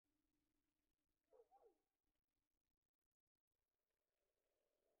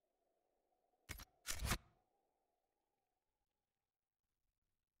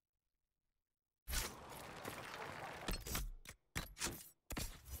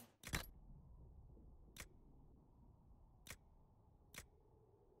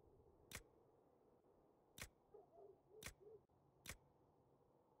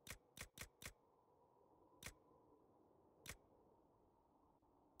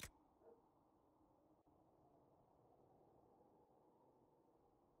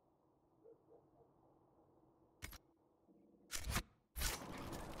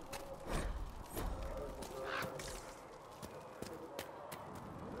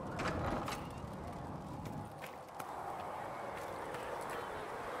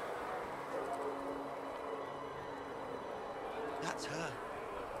That's her.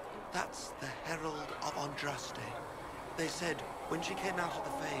 That's the Herald of Andraste. They said when she came out of the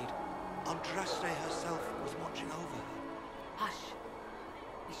Fade, Andraste herself was watching over her. Hush.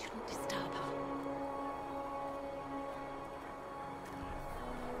 We shouldn't disturb her.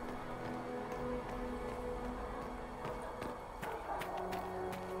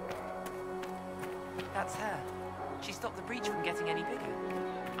 That's her. She stopped the breach from getting any bigger.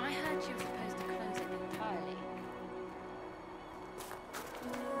 I heard she was supposed to close it entirely.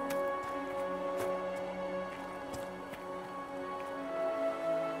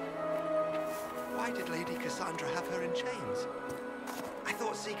 Why did Lady Cassandra have her in chains? I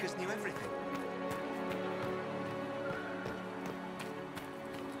thought Seekers knew everything.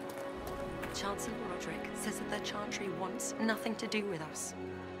 Chancellor Roderick says that the Chantry wants nothing to do with us.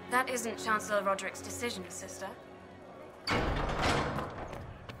 That isn't Chancellor Roderick's decision, sister.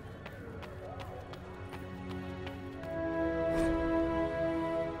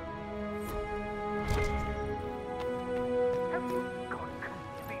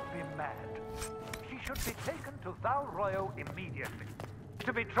 Be taken to Val Royo immediately,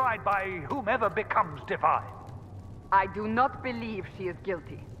 to be tried by whomever becomes divine. I do not believe she is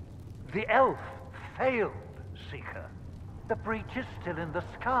guilty. The elf failed, Seeker. The breach is still in the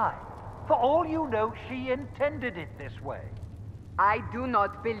sky. For all you know, she intended it this way. I do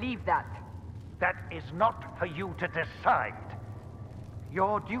not believe that. That is not for you to decide.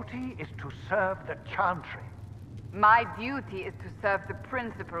 Your duty is to serve the Chantry. My duty is to serve the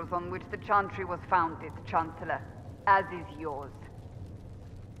principles on which the Chantry was founded, Chancellor, as is yours.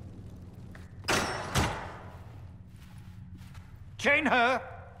 Chain her!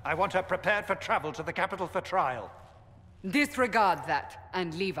 I want her prepared for travel to the capital for trial. Disregard that,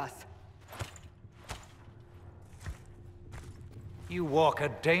 and leave us. You walk a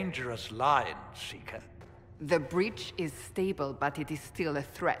dangerous line, Seeker. The breach is stable, but it is still a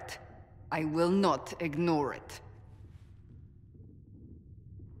threat. I will not ignore it.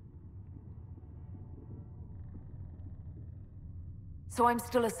 So I'm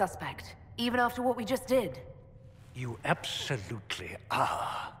still a suspect, even after what we just did? You absolutely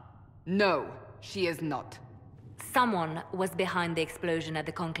are. No, she is not. Someone was behind the explosion at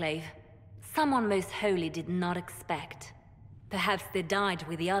the Conclave. Someone Most Holy did not expect. Perhaps they died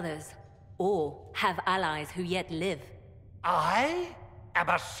with the others, or have allies who yet live. I am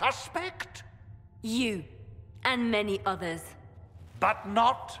a suspect? You, and many others. But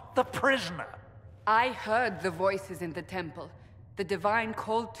not the prisoner. I heard the voices in the temple. The Divine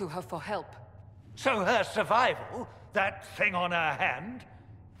called to her for help. So her survival, that thing on her hand,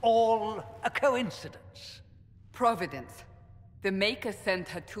 all a coincidence? Providence. The Maker sent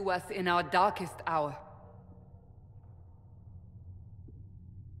her to us in our darkest hour.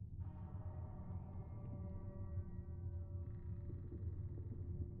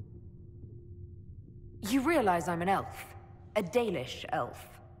 You realize I'm an elf. A Dalish elf.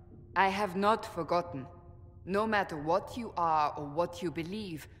 I have not forgotten. No matter what you are or what you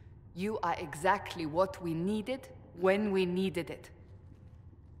believe, you are exactly what we needed when we needed it.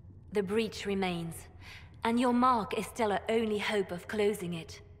 The breach remains, and your mark is still our only hope of closing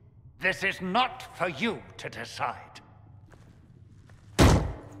it. This is not for you to decide.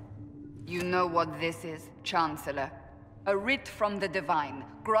 You know what this is, Chancellor. A writ from the Divine,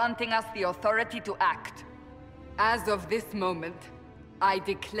 granting us the authority to act. As of this moment, I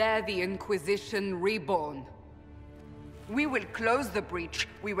declare the Inquisition reborn. We will close the breach,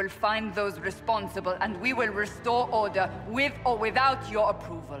 we will find those responsible, and we will restore order with or without your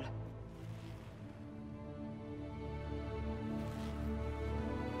approval.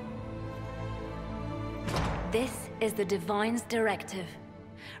 This is the Divine's directive.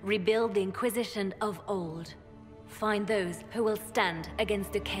 Rebuild the Inquisition of old. Find those who will stand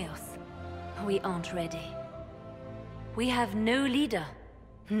against the chaos. We aren't ready. We have no leader,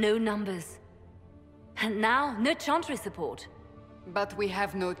 no numbers. And now, no Chantry support. But we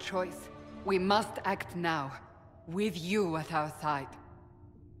have no choice. We must act now, with you at our side.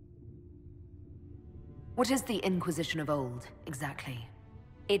 What is the Inquisition of old, exactly?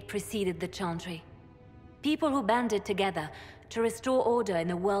 It preceded the Chantry. People who banded together to restore order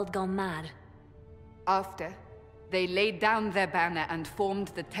in a world gone mad. After, they laid down their banner and formed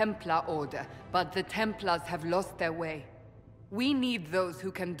the Templar Order, but the Templars have lost their way. We need those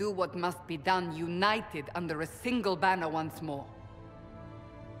who can do what must be done united under a single banner once more.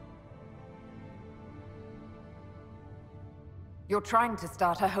 You're trying to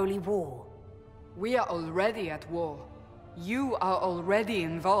start a holy war. We are already at war. You are already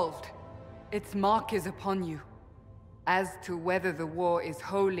involved. Its mark is upon you. As to whether the war is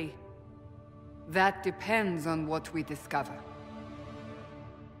holy, that depends on what we discover.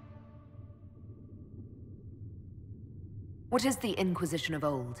 What is the Inquisition of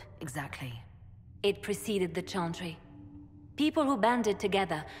old, exactly? It preceded the Chantry. People who banded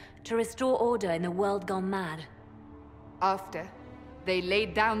together to restore order in a world gone mad. After, they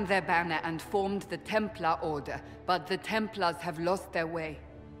laid down their banner and formed the Templar Order, but the Templars have lost their way.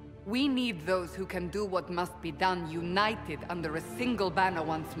 We need those who can do what must be done, united under a single banner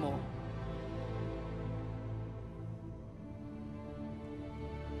once more.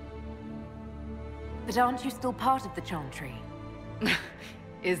 But aren't you still part of the Chantry?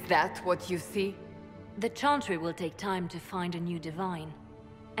 Is that what you see? The Chantry will take time to find a new divine.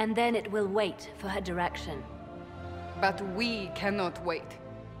 And then it will wait for her direction. But we cannot wait.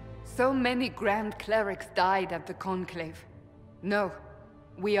 So many Grand Clerics died at the Conclave. No,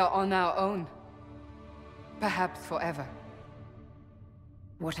 we are on our own. Perhaps forever.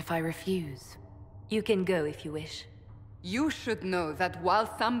 What if I refuse? You can go if you wish. You should know that while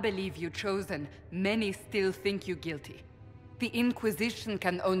some believe you chosen, many still think you guilty. The Inquisition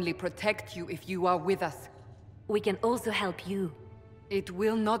can only protect you if you are with us. We can also help you. It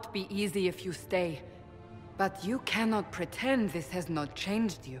will not be easy if you stay. But you cannot pretend this has not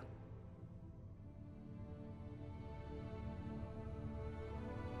changed you.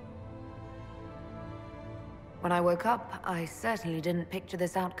 When I woke up, I certainly didn't picture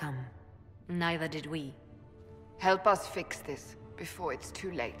this outcome. Neither did we. Help us fix this before it's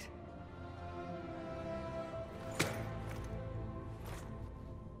too late.